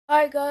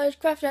Hi guys,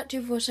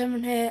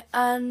 Craftout247 here,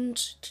 and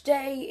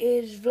today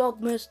is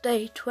Vlogmas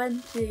day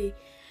 20.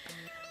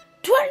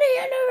 20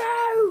 in a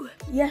row!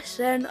 Yes,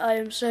 then I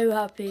am so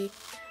happy,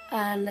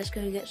 and let's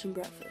go get some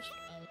breakfast.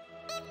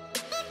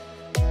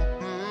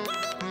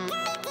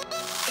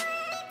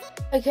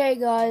 Okay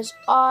guys,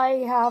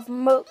 I have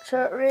mucked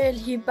up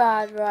really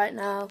bad right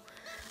now.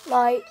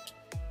 Like,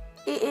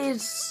 it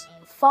is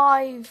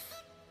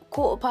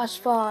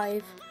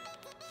 5:15.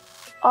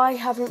 I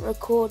haven't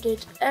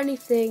recorded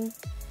anything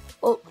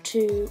up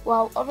to,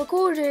 well, I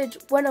recorded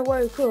when I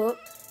woke up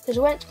because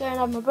I went to go and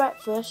have my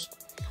breakfast,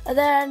 and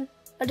then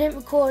I didn't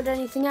record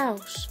anything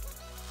else.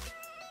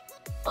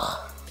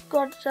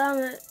 God damn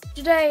it.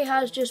 Today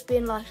has just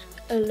been like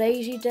a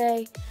lazy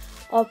day.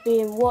 I've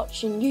been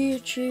watching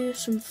YouTube,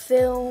 some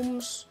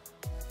films,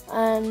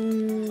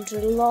 and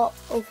a lot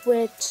of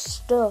weird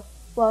stuff.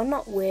 Well,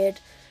 not weird,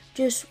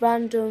 just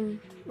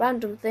random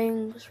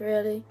things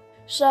really.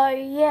 So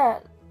yeah,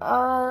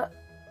 I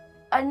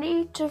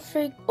need to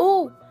figure.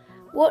 Oh,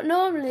 what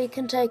normally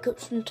can take up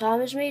some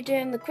time is me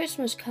doing the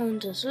Christmas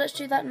calendar. So let's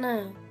do that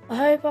now. I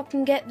hope I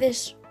can get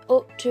this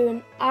up to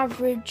an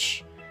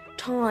average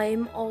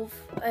time of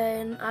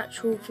an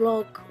actual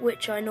vlog,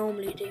 which I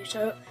normally do.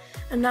 So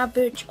an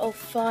average of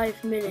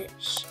 5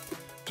 minutes.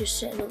 Just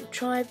setting up the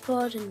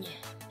tripod and yeah.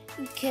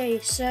 Okay,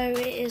 so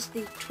it is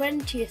the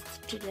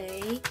 20th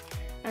today,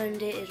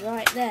 and it is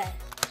right there.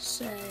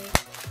 So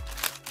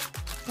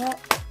that.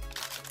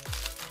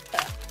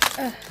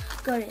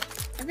 Got it.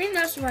 I think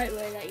that's the right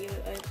way that you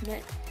open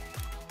it.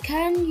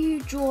 Can you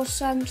draw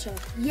Santa?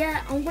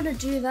 Yeah, I'm gonna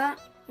do that.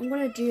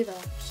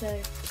 So,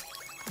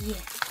 yeah.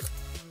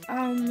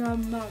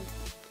 So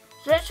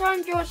let's try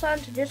and draw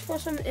Santa just for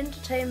some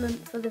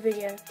entertainment for the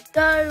video.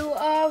 So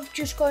I've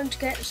just going to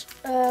get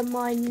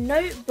my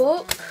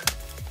notebook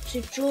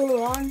to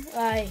draw on.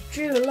 I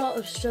drew a lot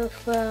of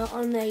stuff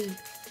on a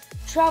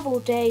travel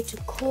day to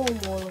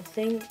Cornwall, I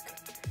think.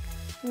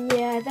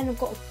 Yeah, then I've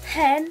got a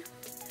pen.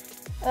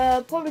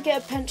 Probably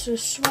get a pencil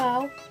as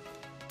well,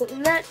 but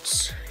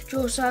let's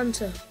draw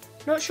Santa.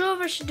 Not sure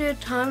if I should do a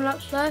time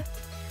lapse though. I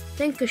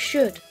think I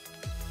should,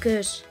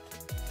 because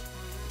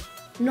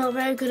I'm not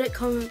very good at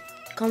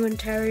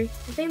commentary.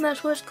 I think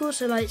that's what it's called,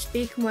 so like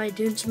speaking while you're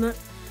doing something.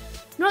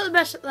 Not the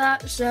best at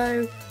that,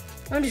 so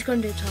I'm just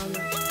going to do a time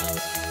lapse.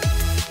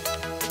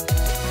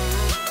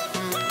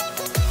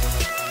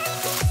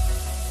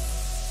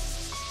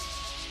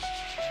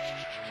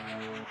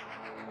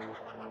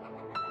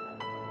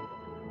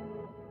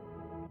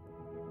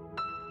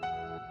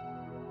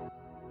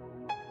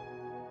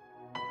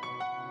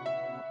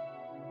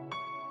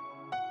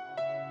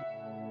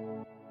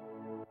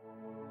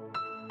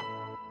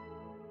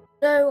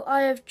 So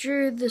I have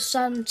drew the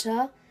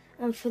Santa,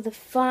 and for the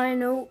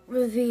final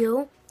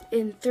reveal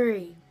in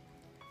 3,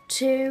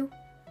 2,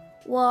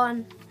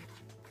 1,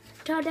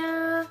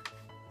 ta-da!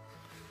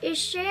 It's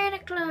Santa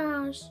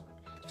Claus!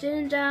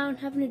 Sitting down,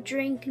 having a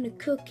drink and a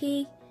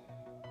cookie,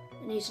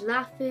 and he's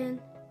laughing.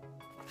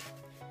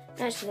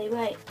 Actually,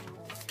 wait.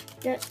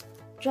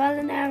 Trial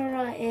and error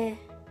right here.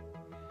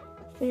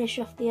 Finish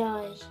off the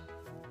eyes.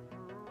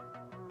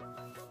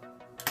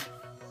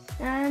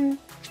 And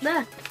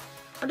there.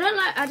 I don't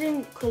like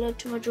adding colour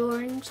to my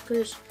drawings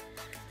because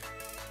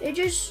it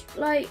just,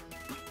 like,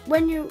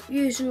 when you're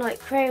using like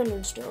crayon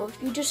and stuff,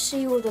 you just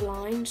see all the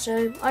lines.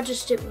 So I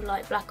just stick with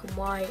like black and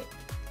white,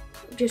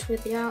 just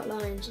with the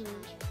outlines. And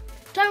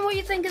tell me what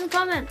you think in the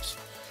comments.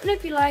 And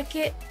if you like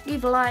it,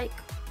 leave a like.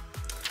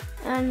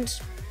 And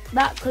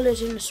that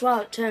colour's in as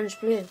well, it turns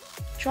blue.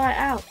 Try it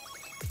out.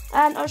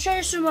 And I'll show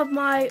you some of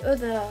my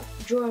other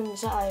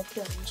drawings that I've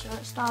done. So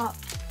let's start.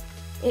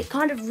 It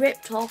kind of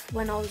ripped off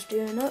when I was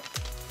doing it.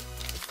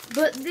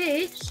 But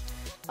this,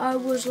 I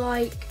was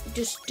like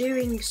just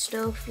doing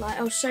stuff, like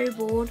I was so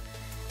bored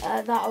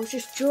that I was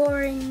just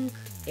drawing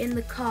in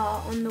the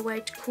car on the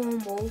way to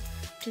Cornwall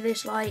to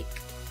this like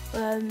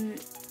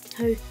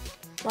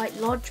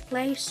lodge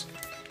place.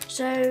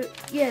 So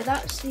yeah,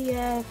 that's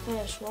the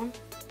first one.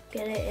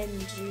 Get it in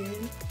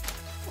Zoom.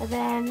 And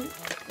then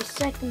the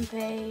second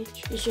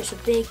page is just a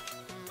big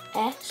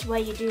S where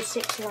you do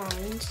 6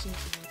 lines and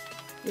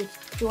you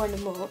join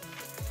them up.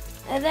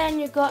 And then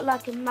you've got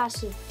like a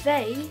massive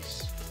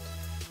face,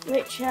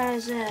 which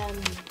has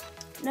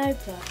no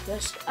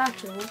purpose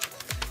at all.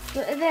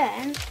 But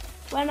then,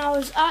 when I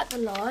was at the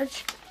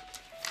lodge,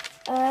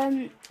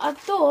 I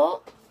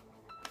thought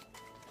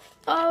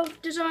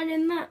of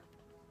designing that,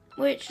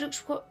 which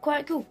looks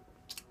quite cool.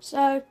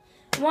 So,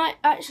 I might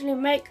actually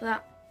make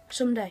that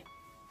someday.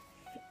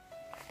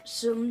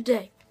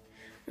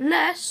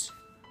 Unless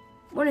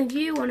one of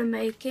you want to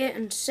make it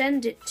and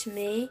send it to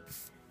me,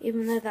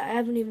 even though that I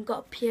haven't even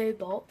got a PO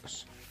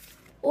box.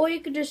 Or you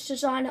could just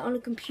design it on a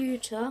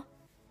computer.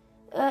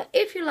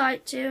 If you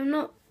like to, I'm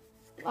not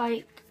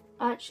like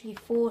actually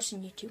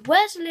forcing you to.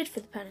 Where's the lid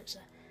for the pen? It's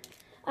there.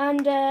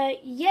 And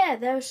yeah,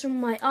 there's some of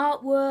my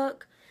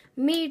artwork,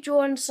 me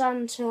drawing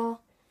Santa,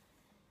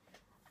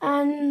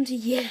 and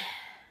yeah.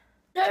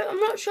 So I'm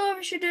not sure if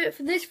I should do it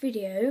for this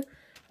video,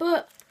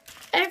 but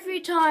every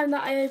time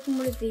that I open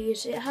one of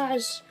these, it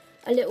has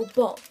a little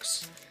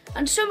box,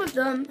 and some of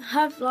them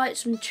have like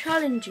some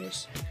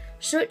challenges,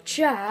 such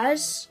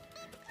as,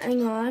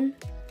 hang on,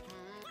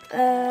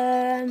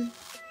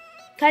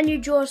 can you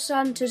draw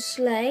Santa's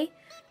sleigh?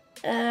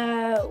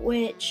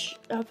 Which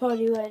I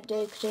probably won't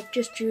do because I've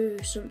just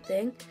drew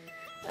something.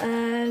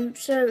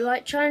 So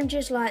like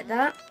challenges like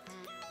that.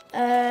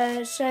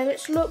 So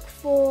let's look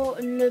for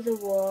another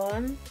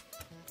one.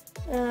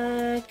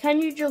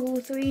 Can you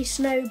juggle 3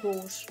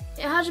 snowballs?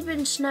 It hasn't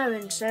been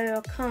snowing, so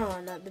I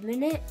can't at the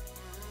minute.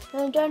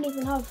 I don't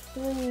even have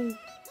 3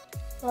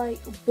 like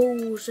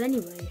balls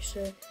anyway.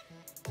 So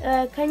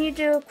can you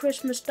do a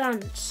Christmas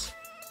dance?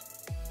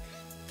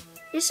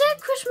 Is there a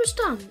Christmas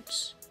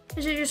dance?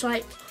 Is it just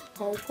like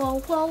ho ho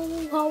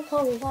ho ho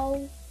ho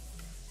ho?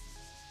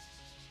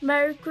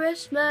 Merry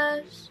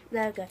Christmas.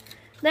 There we go.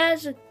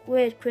 There's a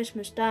weird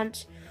Christmas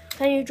dance.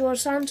 Can you draw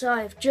Santa?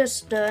 I have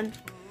just done.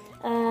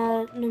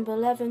 Number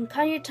 11.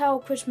 Can you tell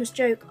a Christmas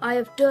joke? I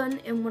have done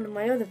in one of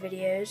my other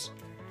videos.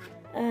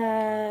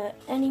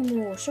 Any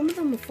more? Some of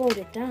them are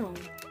folded down.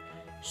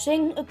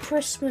 Sing a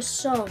Christmas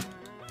song.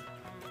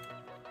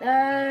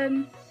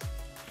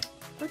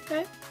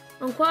 Okay.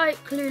 I'm quite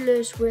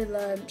clueless with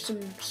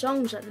some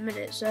songs at the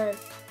minute, so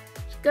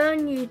let's go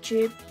on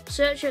YouTube,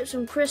 search up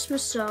some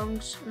Christmas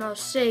songs, and I'll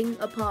sing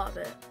a part of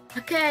it.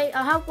 Okay,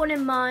 I have one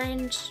in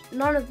mind.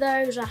 None of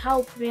those are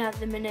helping me at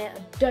the minute.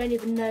 I don't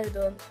even know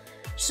them.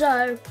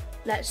 So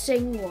let's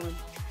sing one.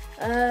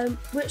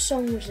 Which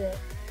song was it?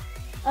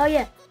 Oh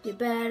yeah. You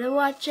better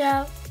watch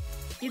out.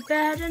 You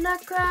better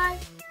not cry.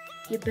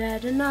 You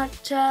better not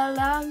tell.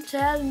 I'm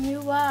telling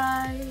you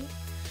why.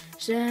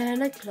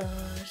 Santa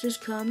Claus is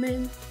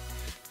coming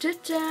to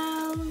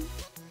town.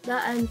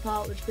 That end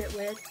part was a bit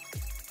weird,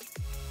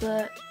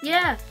 but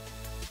yeah,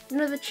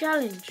 another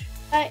challenge.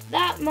 Right,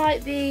 that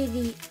might be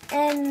the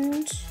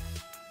end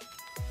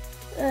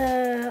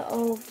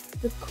of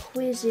the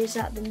quizzes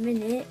at the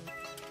minute.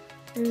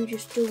 Let me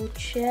just double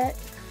check.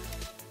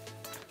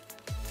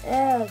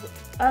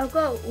 I've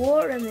got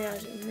water in my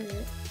eyes at the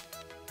minute.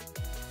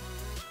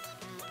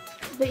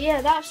 But yeah,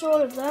 that's all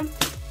of them.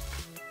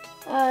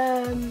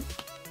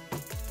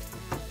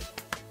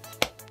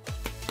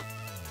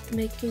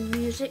 Making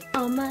music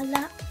on my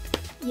lap.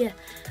 Yeah.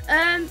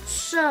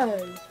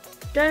 So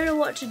don't know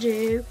what to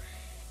do.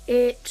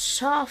 It's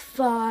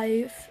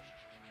 5:30.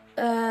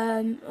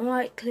 I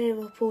might clear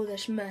up all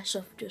this mess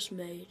I've just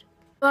made.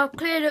 Well, I've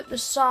cleared up the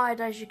side,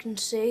 as you can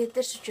see.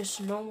 This is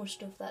just normal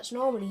stuff that's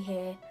normally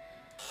here.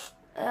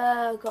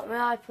 Got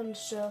my iPad and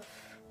stuff.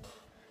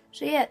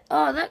 So yeah.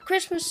 Oh, that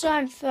Christmas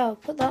sign fell.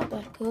 Put that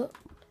back up.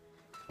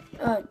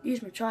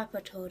 Use my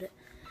tripod to hold it.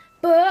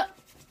 But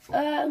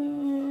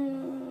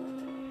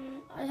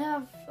I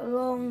have a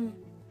long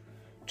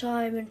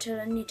time until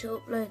I need to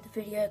upload the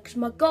video, because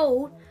my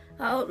goal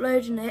at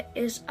uploading it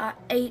is at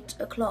 8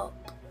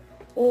 o'clock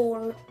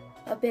or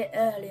a bit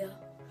earlier.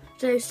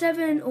 So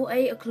 7 or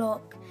 8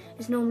 o'clock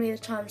is normally the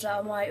times that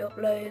I might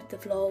upload the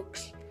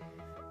vlogs.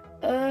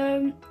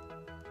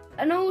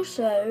 And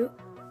also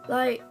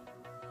like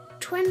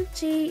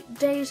 20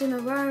 days in a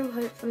row,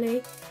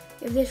 hopefully,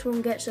 if this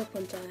one gets up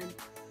on time.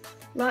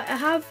 Like, I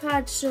have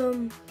had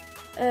some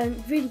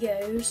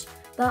videos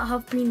that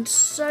have been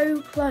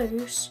so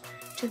close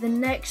to the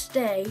next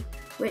day,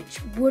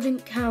 which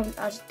wouldn't count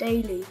as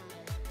daily.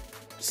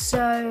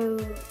 So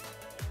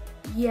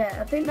yeah,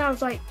 I think that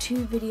was like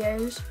 2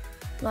 videos.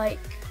 Like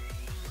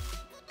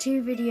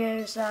 2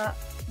 videos that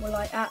were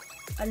like at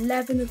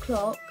 11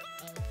 o'clock,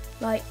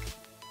 like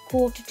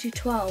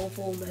 11:45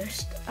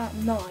 almost at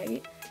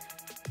night.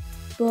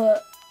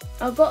 But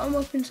I got them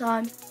up in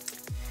time,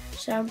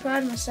 so I'm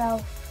proud of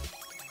myself.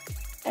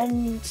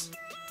 And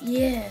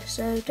yeah,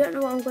 so don't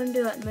know what I'm going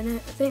to do at the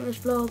minute. I think this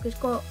vlog has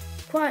got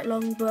quite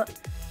long, but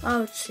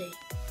I'll see.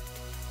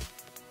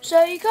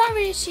 So you can't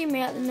really see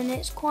me at the minute.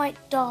 It's quite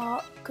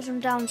dark because I'm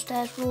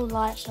downstairs with all the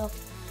lights off,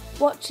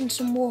 watching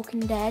some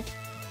Walking Dead.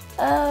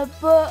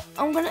 But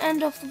I'm going to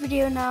end off the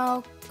video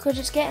now because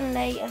it's getting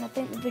late and I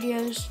think the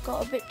video's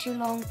got a bit too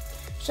long.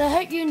 So I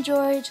hope you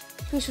enjoyed.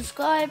 Please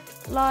subscribe,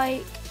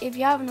 like if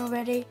you haven't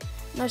already,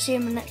 and I'll see you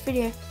in my next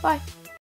video. Bye.